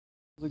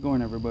How's it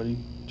going, everybody?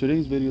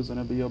 Today's video is going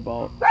to be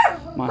about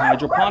my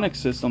hydroponic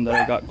system that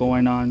I got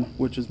going on,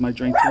 which is my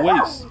drain to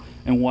waste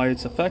and why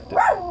it's effective.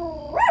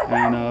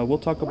 And we'll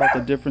talk about the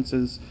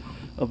differences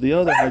of the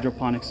other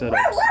hydroponic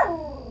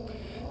setups.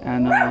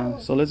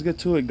 And so let's get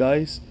to it,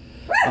 guys.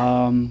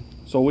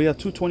 So we have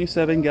two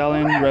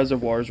 27-gallon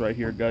reservoirs right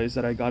here, guys,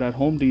 that I got at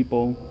Home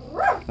Depot.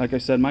 Like I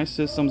said, my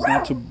system's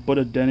not to put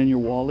a dent in your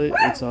wallet.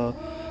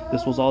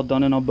 This was all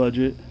done in a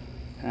budget.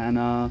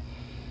 And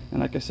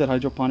like I said,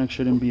 hydroponics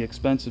shouldn't be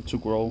expensive to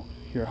grow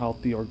your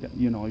healthy,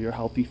 your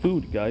healthy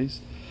food,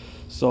 guys.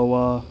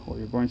 So, or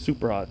you're growing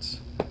super hots,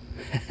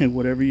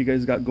 whatever you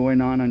guys got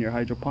going on your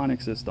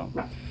hydroponic system.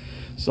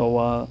 So,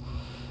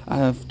 I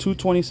have two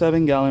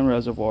 27-gallon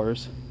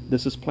reservoirs.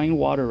 This is plain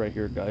water right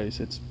here,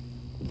 guys. It's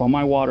from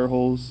my water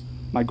hose,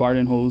 my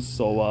garden hose.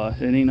 So,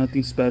 it ain't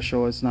nothing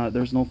special.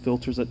 There's no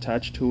filters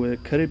attached to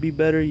it. Could it be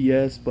better?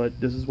 Yes,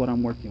 but this is what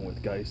I'm working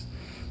with, guys.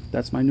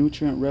 That's my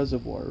nutrient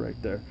reservoir right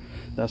there.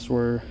 That's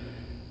where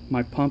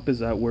my pump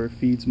is at, where it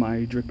feeds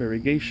my drip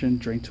irrigation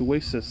drain to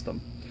waste system.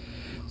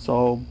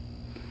 So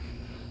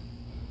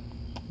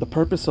the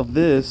purpose of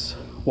this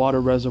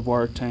water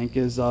reservoir tank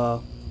is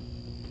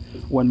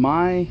when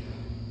my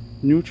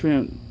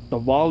nutrient, the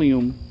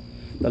volume,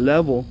 the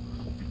level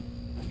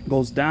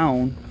goes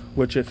down,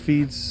 which it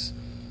feeds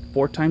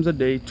 4 times a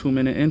day,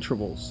 2-minute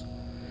intervals.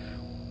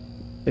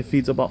 It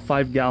feeds about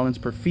 5 gallons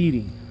per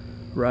feeding,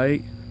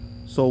 right?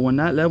 So when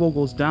that level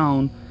goes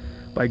down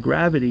by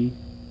gravity,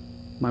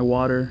 my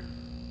water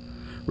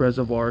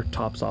reservoir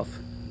tops off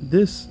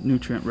this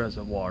nutrient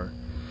reservoir.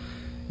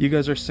 You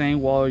guys are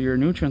saying, well, your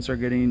nutrients are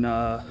getting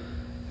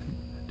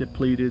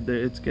depleted,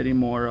 it's getting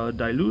more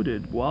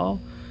diluted. Well,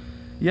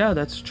 yeah,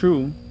 that's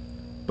true.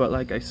 But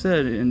like I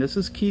said, and this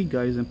is key,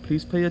 guys, and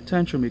please pay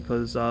attention,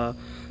 because there's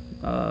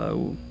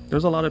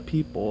a lot of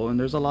people and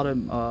there's a lot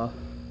of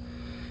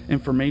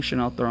information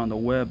out there on the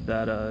web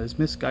that is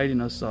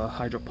misguiding us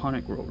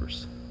hydroponic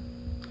growers.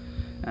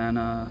 And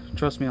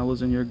trust me, I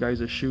was in your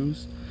guys'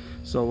 shoes.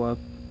 So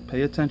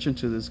pay attention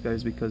to this,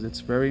 guys, because it's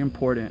very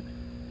important.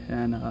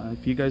 And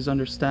if you guys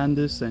understand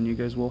this, then you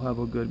guys will have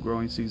a good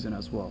growing season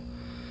as well.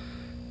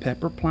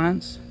 Pepper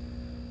plants,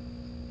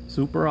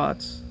 super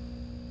hots,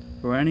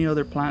 or any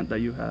other plant that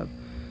you have,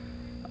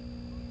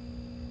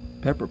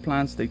 pepper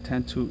plants, they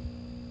tend to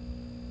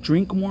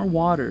drink more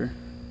water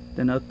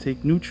than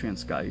uptake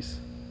nutrients, guys.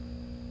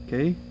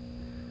 Okay?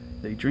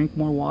 They drink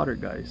more water,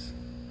 guys.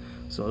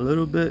 So a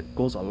little bit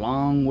goes a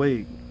long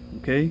way,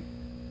 okay?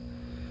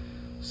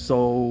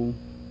 So,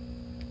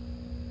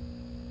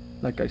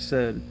 like I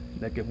said,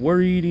 like if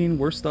we're eating,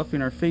 we're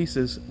stuffing our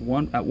faces,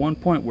 at one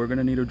point we're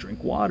gonna need to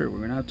drink water.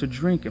 We're gonna have to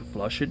drink and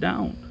flush it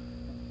down.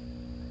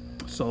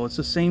 So it's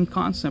the same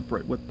concept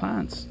right with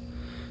plants.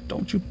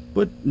 Don't you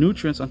put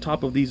nutrients on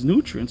top of these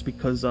nutrients,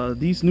 because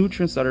these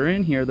nutrients that are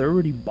in here, they're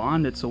already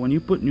bonded. So when you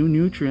put new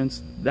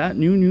nutrients, that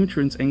new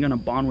nutrients ain't gonna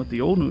bond with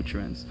the old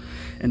nutrients,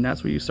 and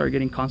that's where you start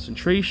getting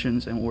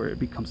concentrations and where it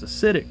becomes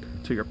acidic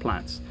to your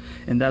plants.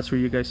 And that's where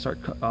you guys start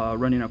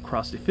running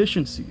across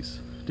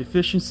deficiencies.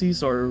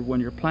 Deficiencies are when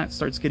your plant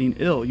starts getting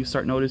ill. You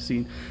start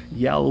noticing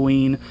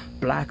yellowing,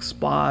 black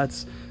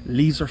spots,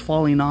 leaves are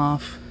falling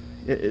off.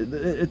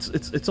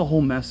 It's a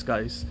whole mess,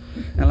 guys.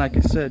 And like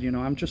I said,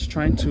 I'm just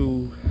trying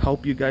to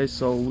help you guys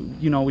so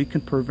we can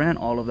prevent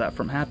all of that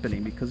from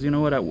happening, because you know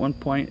what, at one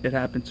point it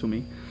happened to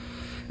me.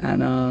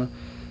 And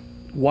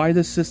why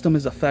this system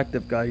is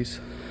effective, guys.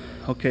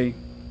 Okay,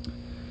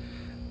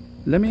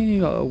 let me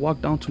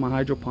walk down to my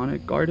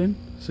hydroponic garden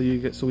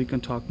so we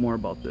can talk more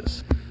about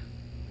this.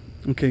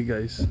 Okay,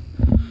 guys,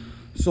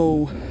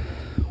 so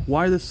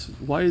why is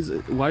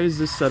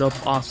this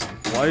setup awesome?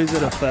 Why is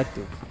it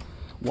effective?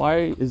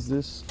 Why is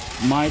this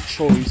my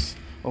choice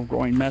of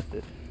growing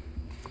method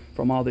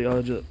from all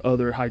the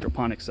other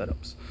hydroponic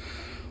setups?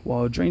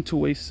 Well, drain to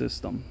waste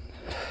system,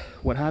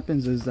 what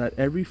happens is that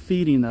every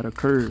feeding that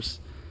occurs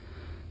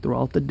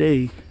throughout the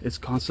day is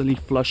constantly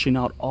flushing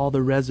out all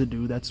the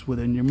residue that's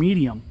within your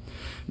medium,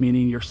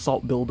 meaning your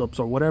salt buildups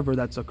or whatever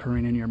that's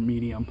occurring in your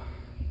medium.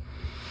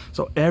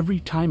 So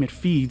every time it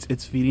feeds,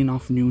 it's feeding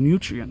off new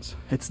nutrients.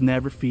 It's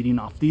never feeding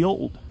off the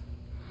old.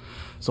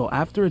 So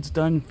after it's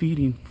done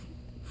feeding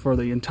for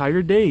the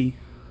entire day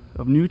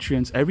of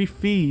nutrients, every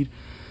feed,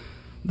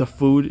 the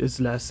food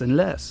is less and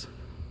less.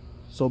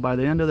 So by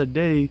the end of the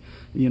day,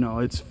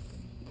 it's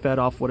fed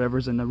off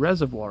whatever's in the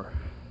reservoir.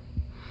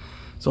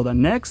 So the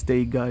next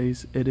day,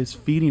 guys, it is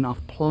feeding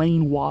off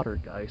plain water,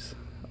 guys.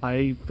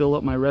 I fill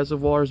up my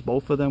reservoirs,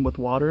 both of them, with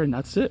water, and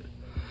that's it.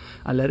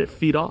 I let it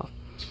feed off.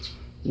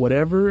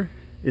 Whatever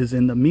is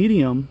in the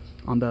medium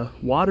on the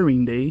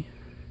watering day,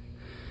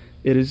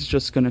 it is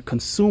just going to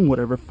consume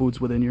whatever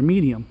food's within your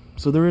medium.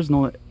 So there's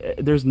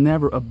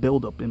never a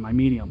buildup in my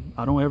medium.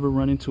 I don't ever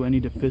run into any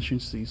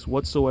deficiencies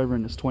whatsoever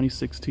in this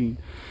 2016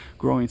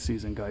 growing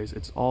season, guys.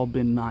 It's all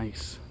been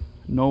nice.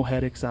 No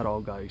headaches at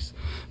all, guys,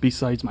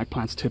 besides my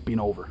plants tipping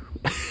over,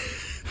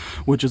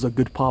 which is a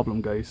good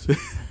problem, guys,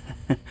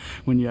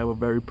 when you have a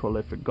very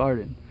prolific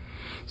garden.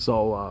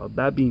 So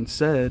that being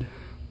said,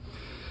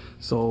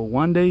 so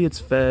one day it's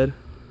fed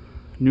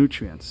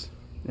nutrients,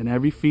 And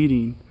every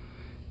feeding,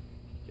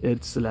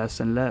 it's less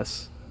and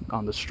less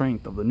on the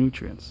strength of the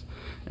nutrients.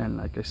 And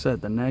like I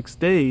said, the next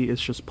day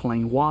it's just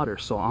plain water,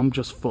 so I'm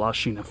just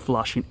flushing and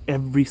flushing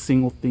every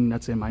single thing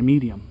that's in my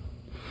medium.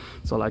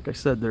 So like I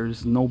said,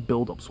 there's no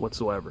buildups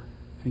whatsoever,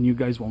 and you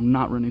guys will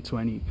not run into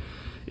any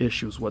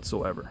issues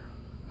whatsoever.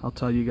 I'll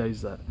tell you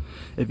guys that.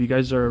 If you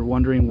guys are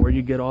wondering where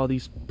you get all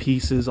these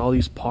pieces, all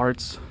these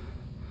parts,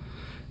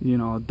 you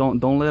know,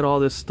 don't let all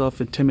this stuff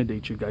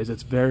intimidate you guys.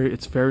 It's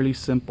fairly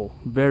simple,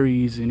 very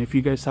easy. And if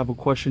you guys have a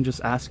question, just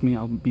ask me.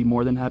 I'll be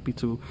more than happy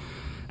to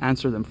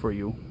answer them for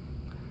you.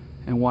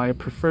 And why I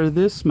prefer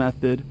this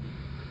method,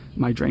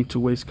 my drain to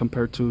waste,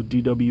 compared to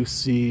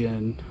DWC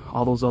and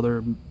all those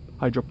other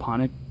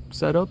hydroponic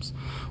setups,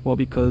 well,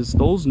 because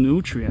those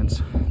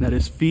nutrients that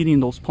is feeding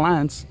those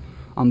plants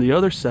on the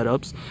other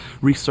setups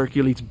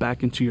recirculates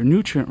back into your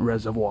nutrient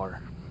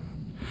reservoir,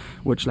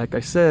 which, like I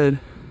said,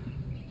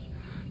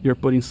 you're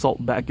putting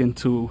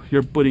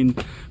you're putting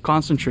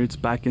concentrates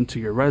back into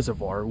your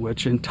reservoir,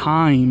 which in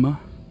time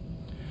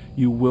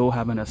you will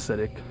have an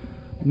acidic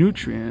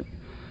nutrient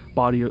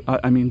body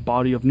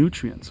of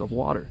nutrients of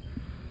water.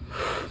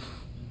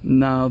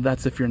 Now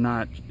that's if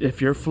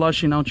you're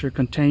flushing out your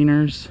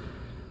containers,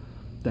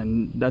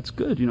 then that's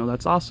good, you know,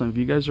 that's awesome. If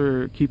you guys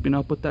are keeping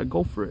up with that,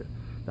 go for it.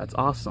 That's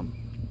awesome.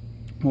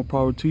 More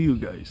power to you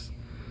guys.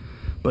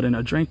 But in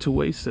a drain to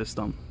waste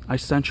system, I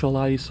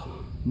centralize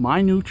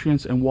my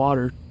nutrients and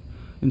water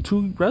in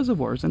 2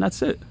 reservoirs, and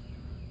that's it.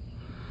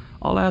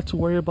 All I have to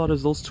worry about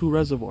is those 2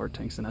 reservoir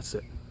tanks, and that's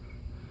it.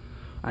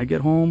 I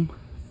get home,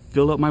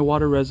 fill up my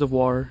water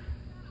reservoir.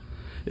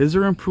 Is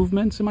there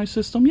improvements in my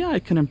system? Yeah, I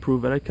can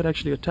improve it. I could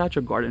actually attach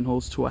a garden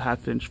hose to a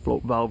 1/2-inch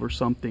float valve or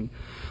something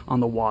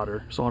on the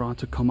water, so I don't have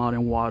to come out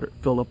and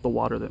fill up the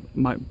water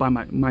by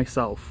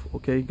myself.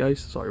 Okay guys,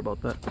 sorry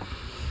about that.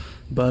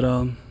 But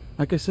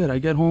like I said, I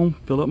get home,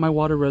 fill up my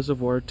water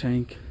reservoir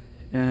tank,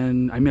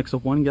 and I mix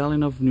up 1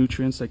 gallon of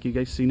nutrients like you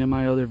guys seen in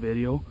my other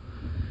video,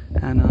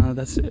 and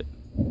that's it.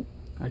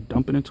 I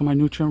dump it into my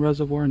nutrient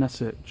reservoir, and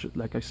that's it.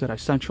 Like I said, I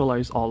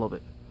centralize all of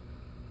it.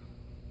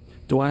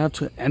 Do I have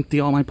to empty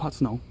all my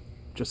pots? No,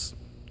 just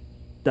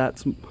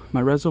that's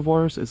my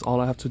reservoirs is all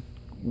I have to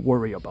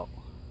worry about.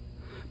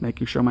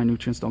 Making sure my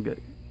nutrients don't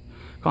get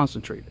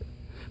concentrated,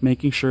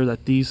 making sure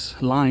that these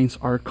lines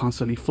are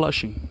constantly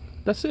flushing.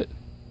 That's it.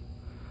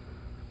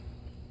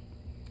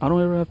 I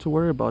don't ever have to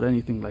worry about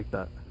anything like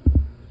that.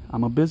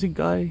 I'm a busy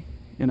guy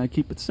and I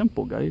keep it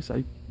simple, guys.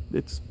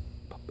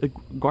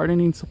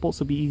 Gardening's supposed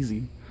to be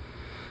easy,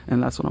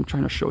 and that's what I'm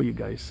trying to show you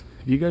guys.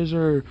 If you guys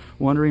are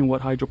wondering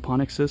what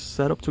hydroponics is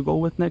setup to go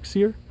with next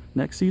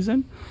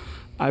season,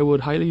 I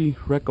would highly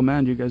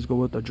recommend you guys go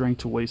with a drain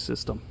to waste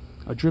system.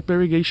 A drip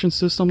irrigation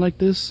system like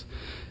this,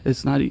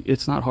 it's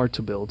not hard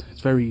to build.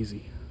 It's very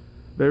easy,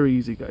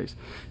 guys.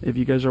 If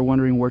you guys are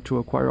wondering where to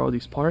acquire all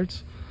these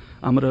parts,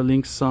 I'm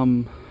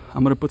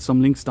gonna put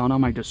some links down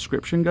on my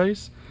description,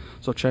 guys,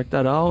 so check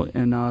that out.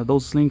 And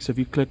those links, if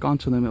you click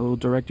onto them, it will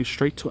direct you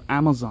straight to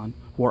Amazon,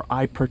 where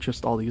I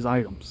purchased all these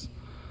items.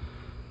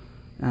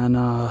 And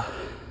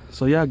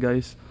so yeah,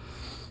 guys,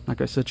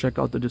 like I said, check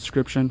out the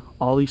description.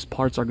 All these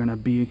parts are gonna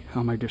be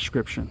on my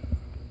description.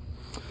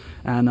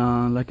 And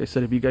like I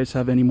said, if you guys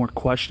have any more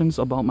questions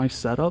about my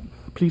setup,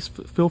 please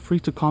feel free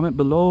to comment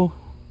below,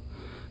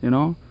 you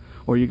know,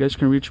 or you guys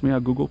can reach me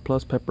at Google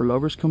Plus Pepper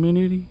Lovers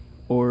Community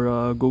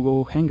or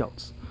Google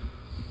Hangouts.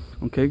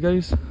 Okay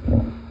guys,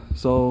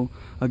 so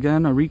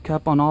again, a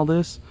recap on all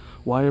this.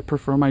 Why I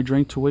prefer my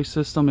drain to waste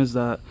system is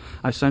that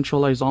I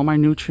centralize all my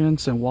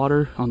nutrients and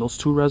water on those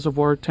 2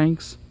 reservoir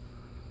tanks.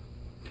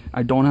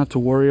 I don't have to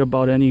worry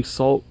about any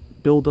salt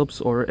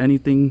buildups or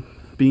anything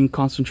being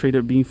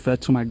concentrated, being fed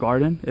to my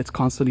garden. It's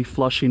constantly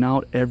flushing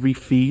out every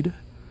feed,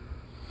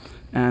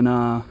 and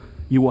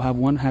you will have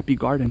one happy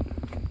garden.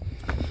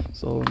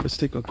 So let's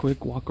take a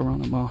quick walk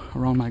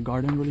around my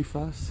garden really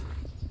fast.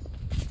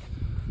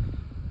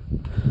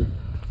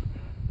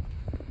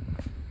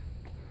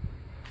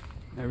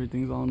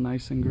 Everything's all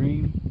nice and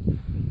green.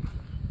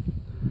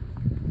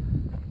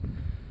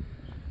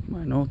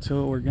 My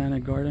no-till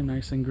organic garden,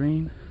 nice and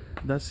green.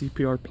 That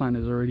CPR plant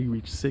has already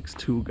reached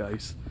 6'2",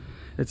 guys.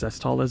 It's as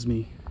tall as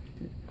me,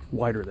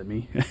 wider than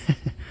me.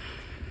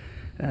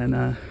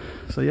 And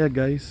so yeah,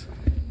 guys,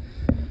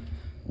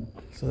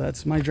 so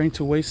that's my drain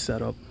to waste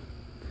setup.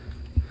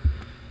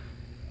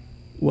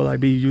 Will I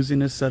be using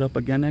this setup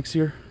again next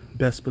year?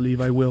 Best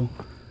believe I will.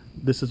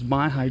 This is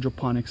my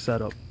hydroponic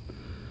setup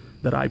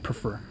that I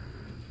prefer,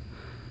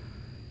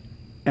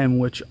 and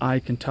which I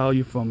can tell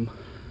you from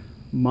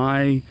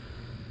my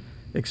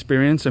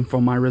experience and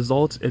from my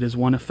results, it is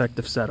one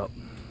effective setup.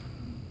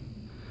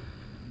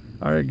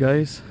 Alright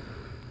guys,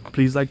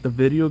 please like the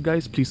video,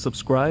 guys, please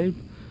subscribe,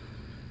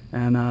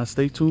 and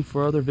stay tuned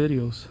for other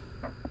videos.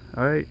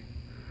 Alright,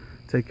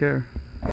 take care.